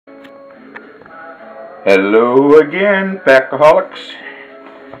Hello again, Backaholics.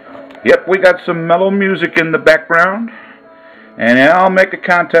 Yep, we got some mellow music in the background, and I'll make a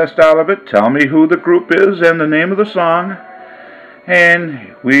contest out of it. Tell me who the group is and the name of the song,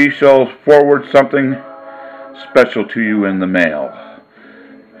 and we shall forward something special to you in the mail.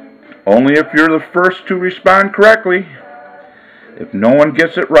 Only if you're the first to respond correctly. If no one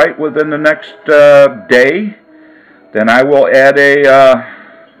gets it right within the next day, then I will add a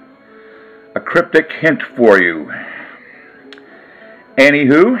cryptic hint for you.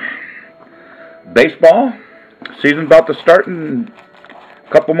 Anywho, baseball season's about to start in a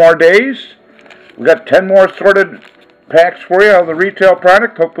couple more days. We got 10 more sorted packs for you of the retail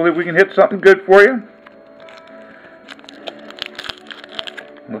product. Hopefully we can hit something good for you.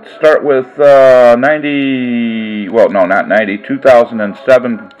 Let's start with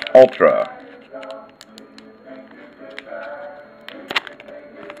 2007 Ultra.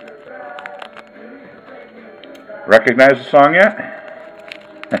 Recognize the song yet?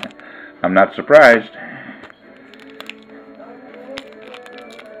 I'm not surprised.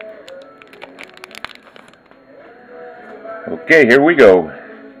 Okay, here we go.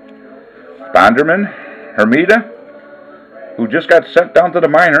 Bonderman, Hermida, who just got sent down to the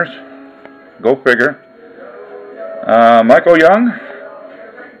minors. Go figure. Michael Young,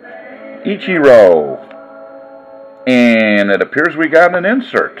 Ichiro, and it appears we got an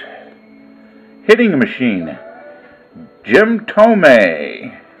insert. Hitting machine, Jim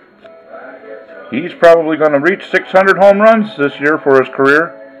Tomei. He's probably going to reach 600 home runs this year for his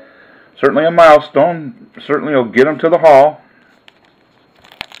career. Certainly a milestone. Certainly will get him to the Hall.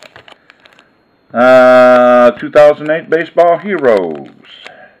 2008 Baseball Heroes.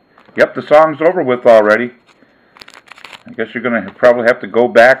 Yep, the song's over with already. I guess you're going to probably have to go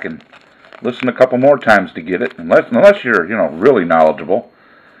back and listen a couple more times to get it. Unless you're, really knowledgeable.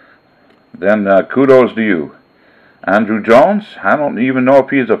 Then kudos to you. Andrew Jones, I don't even know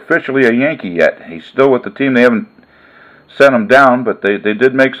if he's officially a Yankee yet. He's still with the team. They haven't sent him down, but they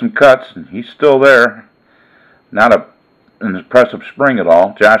did make some cuts, and he's still there. Not an impressive spring at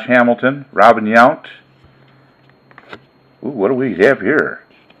all. Josh Hamilton, Robin Yount. Ooh, what do we have here?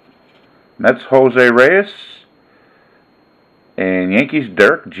 Mets Jose Reyes, and Yankees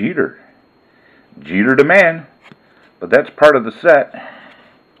Derek Jeter. Jeter the man, but that's part of the set.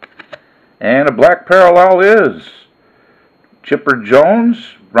 And a black parallel is Chipper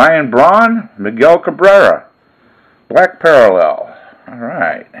Jones, Ryan Braun, Miguel Cabrera. Black parallel. All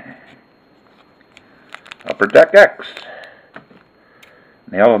right. Upper Deck X.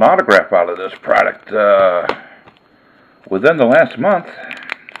 Nailed an autograph out of this product within the last month.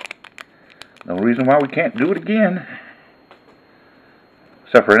 No reason why we can't do it again.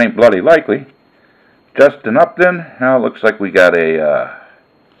 Except for it ain't bloody likely. Justin Upton. Now it looks like we got a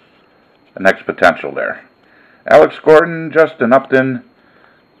next potential there. Alex Gordon, Justin Upton,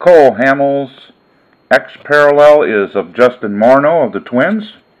 Cole Hamels. X parallel is of Justin Morneau of the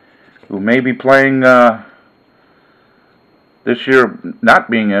Twins, who may be playing this year,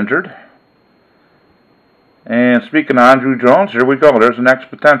 not being injured. And speaking of Andrew Jones, here we go. There's an X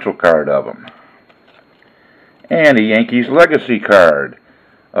potential card of him. And a Yankees legacy card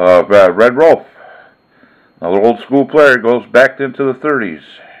of Red Rolf. Another old school player, goes back into the 30s.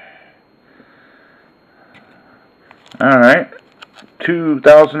 Alright,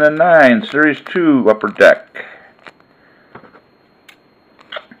 2009 Series 2 Upper Deck.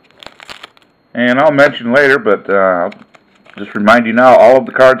 And I'll mention later, but I'll just remind you now, all of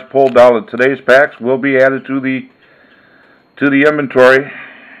the cards pulled out of today's packs will be added to the inventory.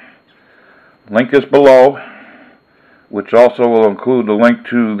 Link is below, which also will include the link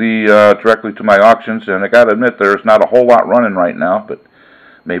to the directly to my auctions. And I gotta admit, there's not a whole lot running right now, but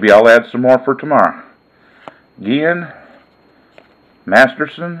maybe I'll add some more for tomorrow. Guillen,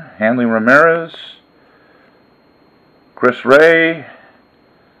 Masterson, Hanley Ramirez, Chris Ray,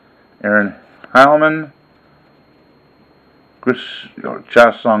 Aaron Heilman,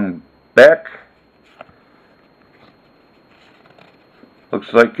 Cha-Sung Beck.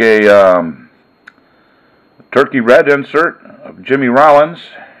 Looks like a turkey red insert of Jimmy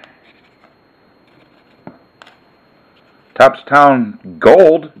Rollins. Topstown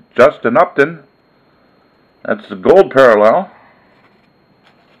Gold, Justin Upton. That's the gold parallel.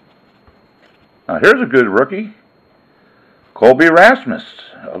 Now here's a good rookie. Colby Rasmus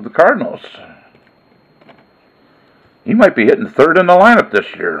of the Cardinals. He might be hitting third in the lineup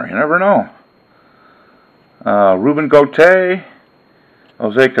this year. You never know. Ruben Gauthier,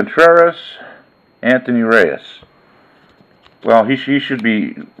 Jose Contreras, Anthony Reyes. Well, he should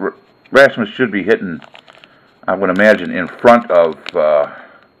be, Rasmus should be hitting, I would imagine, in front of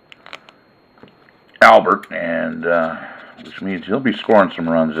Albert, and which means he'll be scoring some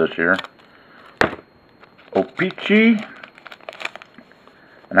runs this year. Opeachy,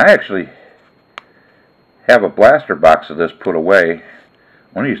 and I actually have a blaster box of this put away.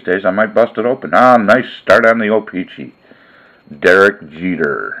 One of these days I might bust it open. Ah, nice start on the Opeachy. Derek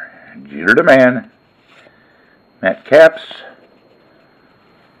Jeter. Jeter the man. Matt Capps.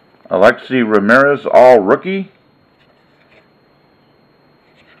 Alexi Ramirez, all rookie.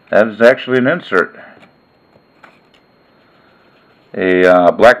 That is actually an insert.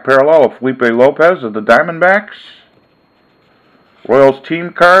 A black parallel of Felipe Lopez of the Diamondbacks. Royals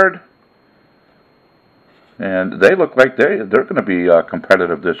team card. And they look like they're going to be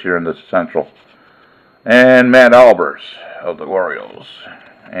competitive this year in the Central. And Matt Albers of the Orioles.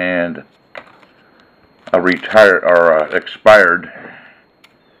 And a retired or expired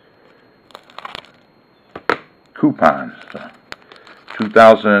coupon.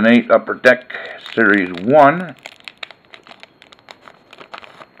 2008 Upper Deck Series 1.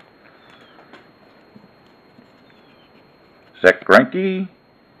 Zach Greinke,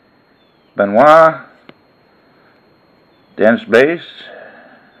 Benoit, Dennis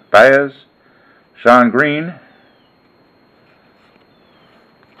Baez, Sean Green,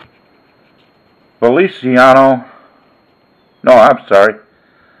 Feliciano, no, I'm sorry,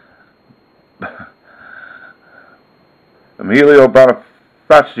 Emilio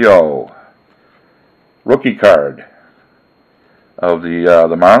Bonifacio, rookie card of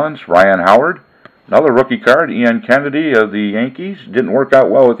the Marlins, Ryan Howard. Another rookie card, Ian Kennedy of the Yankees. Didn't work out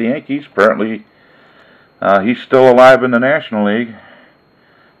well with the Yankees. Apparently, he's still alive in the National League.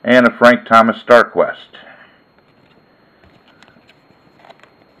 And a Frank Thomas Starquest.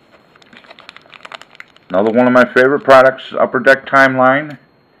 Another one of my favorite products, Upper Deck Timeline.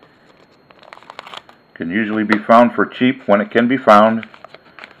 Can usually be found for cheap when it can be found.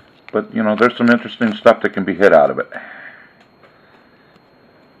 But, you know, there's some interesting stuff that can be hit out of it.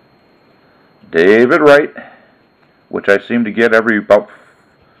 David Wright, which I seem to get every about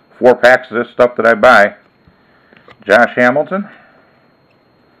 4 packs of this stuff that I buy. Josh Hamilton.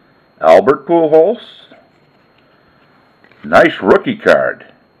 Albert Pujols. Nice rookie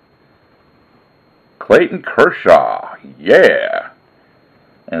card. Clayton Kershaw. Yeah.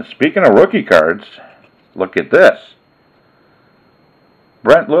 And speaking of rookie cards, look at this.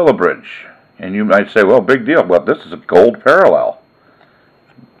 Brent Lillibridge. And you might say, well, big deal. Well, this is a gold parallel.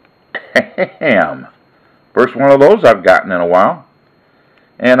 Damn. First one of those I've gotten in a while.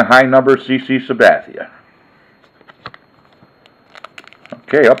 And a high number CC Sabathia.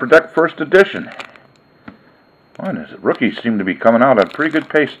 Okay, Upper Deck First Edition. What is it? Rookies seem to be coming out at a pretty good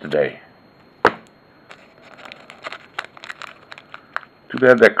pace today. Too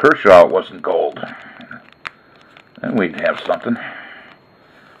bad that Kershaw wasn't gold. Then we'd have something.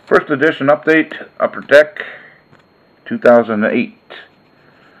 First Edition Update, Upper Deck, 2008.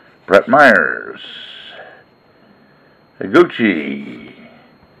 Brett Myers, Higuchi,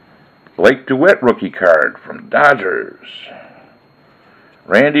 Blake DeWitt rookie card from Dodgers,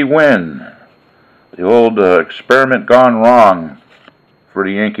 Randy Wynn, the old experiment gone wrong for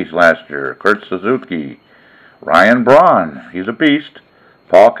the Yankees last year, Kurt Suzuki, Ryan Braun, he's a beast,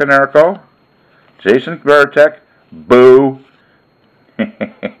 Paul Konerko, Jason Varitek, boo,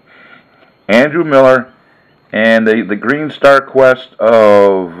 Andrew Miller, and the Green Star Quest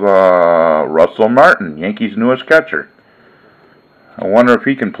of Russell Martin, Yankees' newest catcher. I wonder if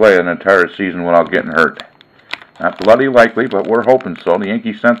he can play an entire season without getting hurt. Not bloody likely, but we're hoping so. The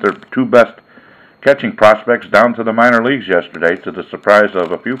Yankees sent their 2 best catching prospects down to the minor leagues yesterday, to the surprise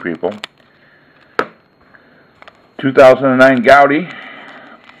of a few people. 2009 Gowdy.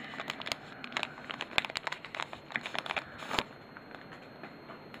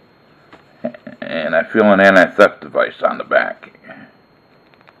 And I feel an anti-theft device on the back.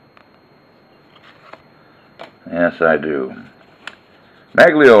 Yes, I do.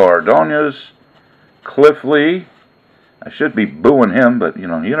 Maglio Ordonez, Cliff Lee. I should be booing him, but you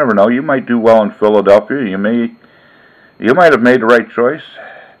know, you never know. You might do well in Philadelphia. You might have made the right choice.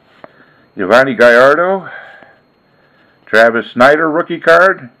 Giovanni Gallardo, Travis Snyder rookie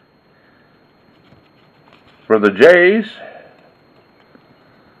card for the Jays.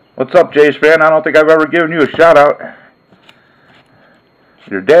 What's up, Jays fan? I don't think I've ever given you a shout out.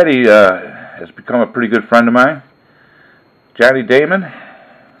 Your daddy has become a pretty good friend of mine. Johnny Damon.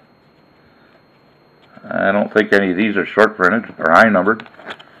 I don't think any of these are short printed or high numbered.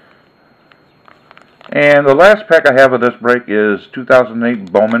 And the last pack I have of this break is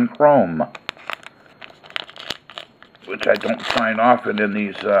 2008 Bowman Chrome, which I don't find often in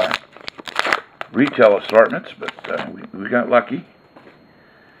these retail assortments, but we got lucky.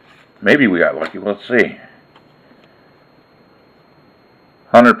 Maybe we got lucky. Let's see.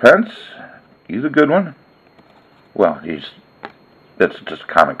 Hunter Pence. He's a good one. Well, that's just a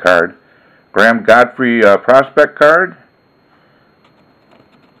common card. Graham Godfrey prospect card.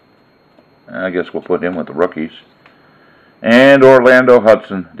 I guess we'll put him with the rookies. And Orlando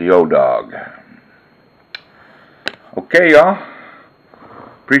Hudson, the O-Dog. Okay, y'all.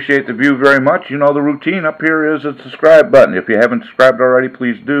 Appreciate the view very much. You know the routine. Up here is a subscribe button. If you haven't subscribed already,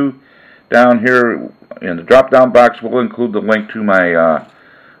 please do. Down here in the drop-down box, we'll include the link to my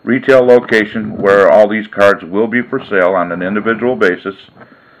retail location where all these cards will be for sale on an individual basis.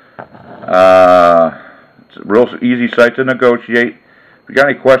 It's a real easy site to negotiate. If you got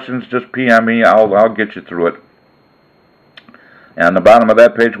any questions, just PM me. I'll get you through it. And on the bottom of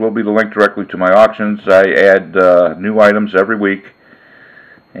that page will be the link directly to my auctions. I add new items every week.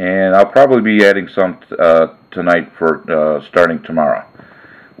 And I'll probably be adding some tonight for starting tomorrow.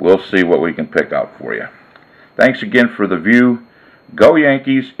 We'll see what we can pick out for you. Thanks again for the view. Go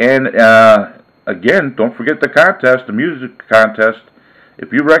Yankees. And again, don't forget the contest, the music contest.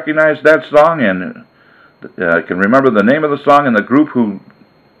 If you recognize that song and can remember the name of the song and the group who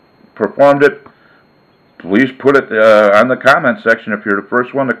performed it, please put it on the comment section. If you're the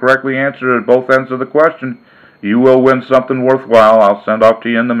first one to correctly answer at both ends of the question, you will win something worthwhile. I'll send off to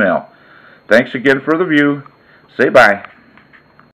you in the mail. Thanks again for the view. Say bye.